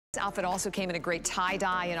This outfit also came in a great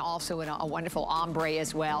tie-dye and also in a wonderful ombre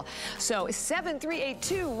as well. So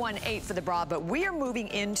 738218 for the bra, but we are moving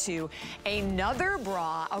into another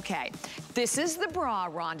bra. Okay, this is the bra,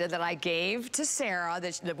 Rhonda, that I gave to Sarah,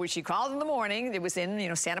 that she called in the morning. It was in, you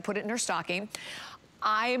know, Santa put it in her stocking.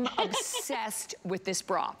 I'm obsessed with this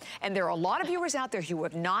bra. And there are a lot of viewers out there who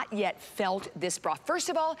have not yet felt this bra. First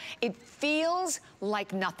of all, it feels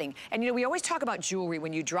like nothing. And you know, we always talk about jewelry.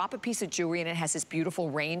 When you drop a piece of jewelry and it has this beautiful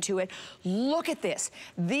rain to it, look at this.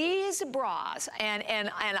 These bras,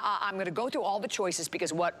 and I'm gonna go through all the choices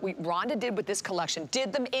because what Rhonda did with this collection,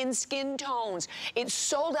 did them in skin tones. It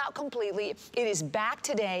sold out completely. It is back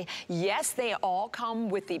today. Yes, they all come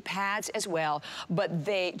with the pads as well, but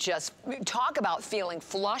they just talk about feeling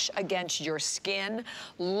flush against your skin.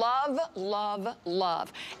 Love, love,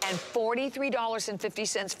 love. And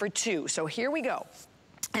 $43.50 for two. So here we go.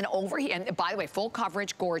 And over here, and by the way, full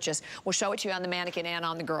coverage, gorgeous. We'll show it to you on the mannequin and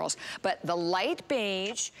on the girls. But the light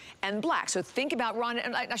beige and black. So think about, Ron,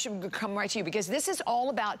 and I should come right to you because this is all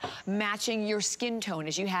about matching your skin tone,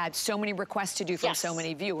 as you had so many requests to do from so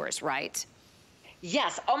many viewers, right?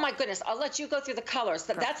 Yes. Oh my goodness. I'll let you go through the colors.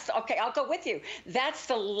 That's okay. I'll go with you. That's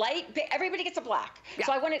the light. Everybody gets a black. Yeah.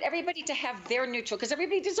 So I wanted everybody to have their neutral because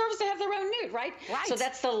everybody deserves to have their own nude, right? Right. So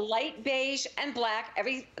that's the light beige and black.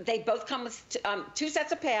 They both come with two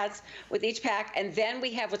sets of pads with each pack, and then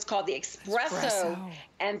we have what's called the espresso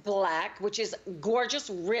and black, which is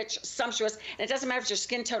gorgeous, rich, sumptuous. And it doesn't matter if it's your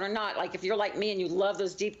skin tone or not. Like if you're like me and you love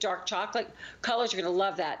those deep dark chocolate colors, you're gonna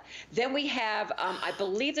love that. Then we have, I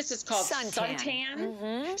believe this is called suntan.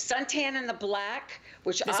 Suntan in the black,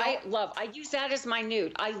 which I love. I use that as my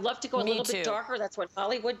nude. I love to go a little bit darker. That's what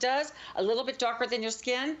Hollywood does. A little bit darker than your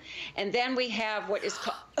skin. And then we have what is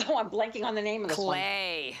called, oh, I'm blanking on the name of this one.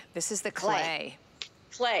 Clay. This is the clay.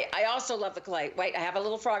 Clay. I also love the clay. Wait, I have a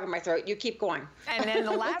little frog in my throat. You keep going. And then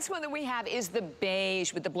the last one that we have is the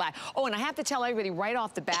beige with the black. Oh, and I have to tell everybody right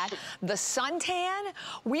off the bat, the suntan,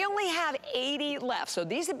 we only have 80 left. So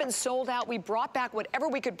these have been sold out. We brought back whatever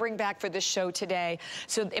we could bring back for this show today.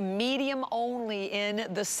 So medium only in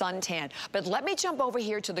the suntan. But let me jump over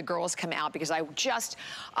here to the girls come out because I just,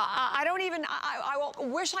 I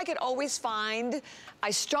wish I could always find,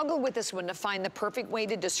 I struggle with this one to find the perfect way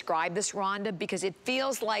to describe this, Rhonda, because it feels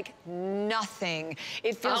like nothing.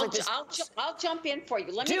 It feels like this. I'll jump in for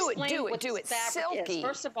you. Let me explain what this fabric is.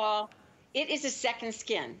 First of all, it is a second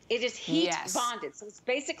skin. It is heat bonded, so it's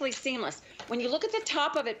basically seamless. When you look at the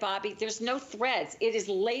top of it, Bobby, there's no threads. It is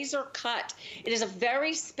laser cut. It is a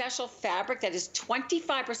very special fabric that is 25%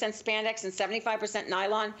 spandex and 75%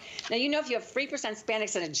 nylon. Now, you know if you have 3%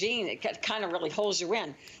 spandex in a jean, it kind of really holds you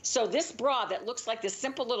in. So this bra that looks like this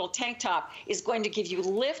simple little tank top is going to give you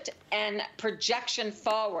lift and projection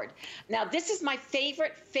forward. Now, this is my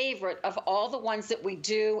favorite of all the ones that we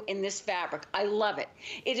do in this fabric. I love it.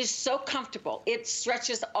 It is so comfortable. It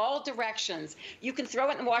stretches all directions. You can throw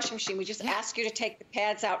it in the washing machine. We just ask you to take the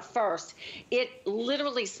pads out first. It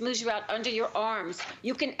literally smooths you out under your arms.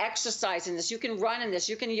 You can exercise in this. You can run in this.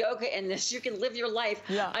 You can yoga in this. You can live your life.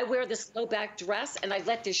 Yeah. I wear this low back dress and I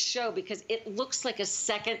let this show because it looks like a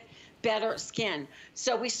second better skin.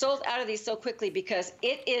 So we sold out of these so quickly because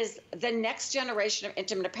it is the next generation of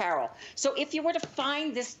intimate apparel. So if you were to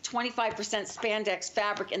find this 25% spandex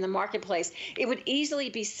fabric in the marketplace, it would easily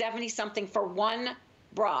be 70-something for one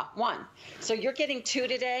bra, one. So you're getting two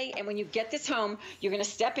today, and when you get this home, you're gonna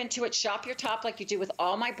step into it, shop your top like you do with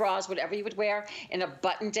all my bras, whatever you would wear in a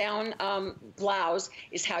button-down blouse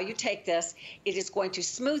is how you take this. It is going to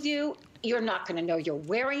smooth you. You're not going to know you're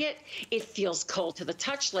wearing it. It feels cold to the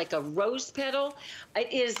touch, like a rose petal.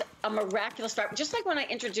 It is a miraculous fabric. Just like when I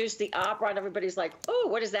introduced the opera, and everybody's like, oh,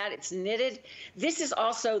 what is that? It's knitted. This is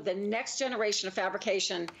also the next generation of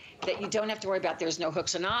fabrication that you don't have to worry about. There's no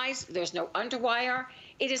hooks and eyes. There's no underwire.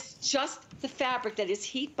 It is just the fabric that is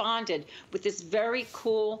heat bonded with this very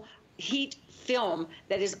cool heat film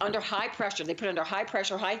that is under high pressure. They put it under high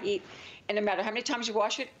pressure, high heat. And no matter how many times you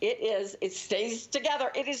wash it, it stays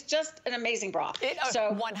together. It is just an amazing bra.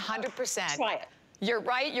 So 100%. Try it. You're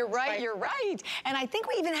right, you're right, you're right. And I think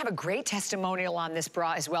we even have a great testimonial on this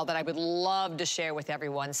bra as well that I would love to share with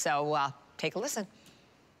everyone. So take a listen.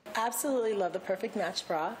 Absolutely love the Perfect Match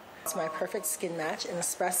bra. It's my perfect skin match. In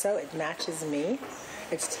espresso, it matches me.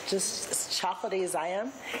 It's just as chocolatey as I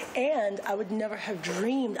am. And I would never have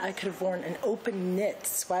dreamed I could have worn an open knit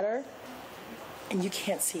sweater and you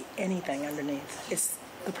can't see anything underneath. It's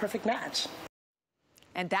the perfect match.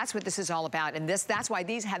 And that's what this is all about. And that's why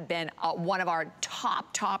these have been one of our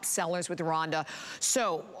top sellers with Rhonda.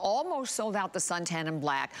 So almost sold out the suntan and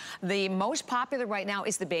black. The most popular right now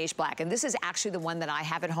is the beige black. And this is actually the one that I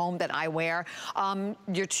have at home that I wear.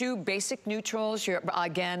 Your two basic neutrals,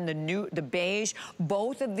 again, the beige.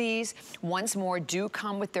 Both of these, once more, do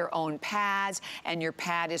come with their own pads. And your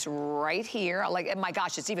pad is right here. Like, my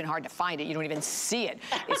gosh, it's even hard to find it. You don't even see it.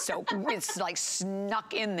 It's so, it's like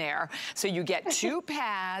snuck in there. So you get two pads.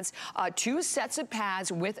 Two sets of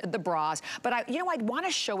pads with the bras. But I'd want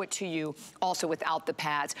to show it to you also without the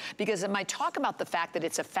pads, because I talk about the fact that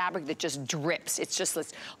it's a fabric that just drips. It's just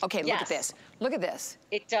this, okay, look at this. Look at this.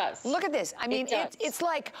 It does. Look at this. I mean, it's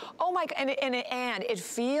like, oh my, and it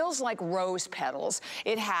feels like rose petals.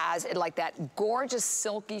 It has like that gorgeous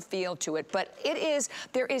silky feel to it, but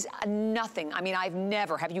there is nothing. I mean,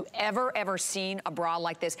 have you ever seen a bra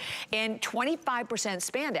like this? And 25%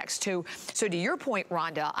 spandex too. So to your point,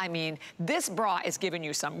 Rhonda, I mean, this bra is giving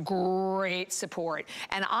you some great support.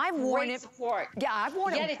 And I've worn it. Support. Yeah, I've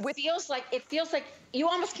worn it. It feels like you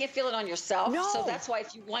almost can't feel it on yourself. No. So that's why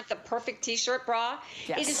if you want the perfect t-shirt bra,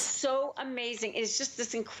 it is so amazing. It's just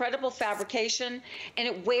this incredible fabrication, and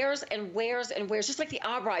it wears and wears and wears, just like the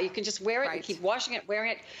bra. You can just wear it and keep washing it,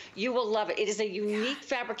 wearing it. You will love it. It is a unique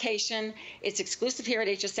fabrication. It's exclusive here at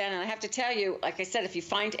HSN, and I have to tell you, like I said, if you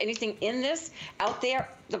find anything in this out there,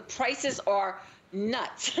 the prices are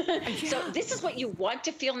nuts. So this is what you want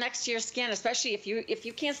to feel next to your skin, especially if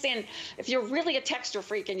you can't stand, if you're really a texture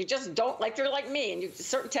freak and you just don't, like you're like me, and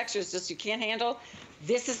certain textures just you can't handle.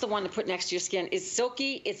 This is the one to put next to your skin. It's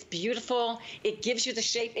silky, it's beautiful, it gives you the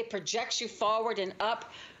shape, it projects you forward and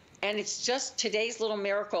up. And it's just today's little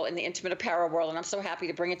miracle in the intimate apparel world, and I'm so happy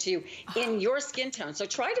to bring it to you in your skin tone. So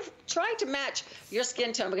try to match your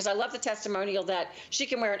skin tone, because I love the testimonial that she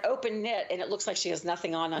can wear an open knit and it looks like she has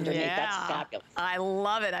nothing on underneath. Yeah. That's fabulous. I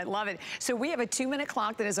love it. I love it. So we have a 2-minute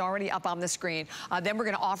clock that is already up on the screen. Then we're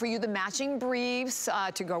going to offer you the matching briefs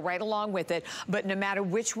to go right along with it. But no matter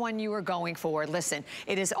which one you are going for, listen,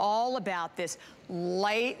 it is all about this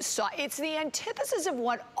light, soft. It's the antithesis of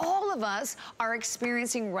what all of us are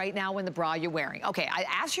experiencing right now in the bra you're wearing. Okay,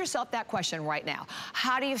 ask yourself that question right now.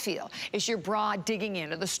 How do you feel? Is your bra digging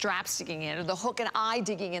in, or the straps digging in, or the hook and eye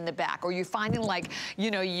digging in the back? Or are you finding like,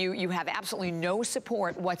 you have absolutely no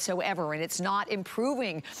support whatsoever, and it's not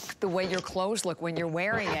improving the way your clothes look when you're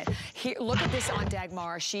wearing it? Here, look at this on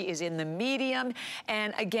Dagmar. She is in the medium.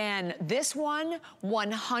 And again, this one,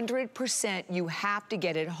 100%, you have to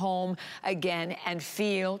get it home again and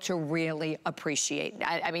feel to really appreciate.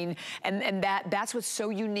 I mean, and that's what's so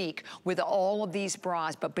unique with all of these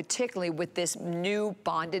bras, but particularly with this new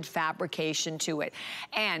bonded fabrication to it.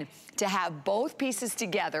 And to have both pieces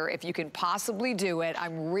together, if you can possibly do it,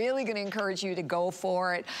 I'm really gonna encourage you to go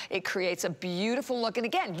for it. It creates a beautiful look. And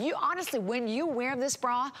again, you honestly, when you wear this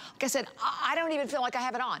bra, like I said, I don't even feel like I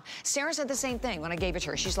have it on. Sarah said the same thing when I gave it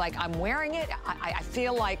to her. She's like, I'm wearing it. I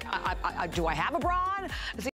feel like, do I have a bra on?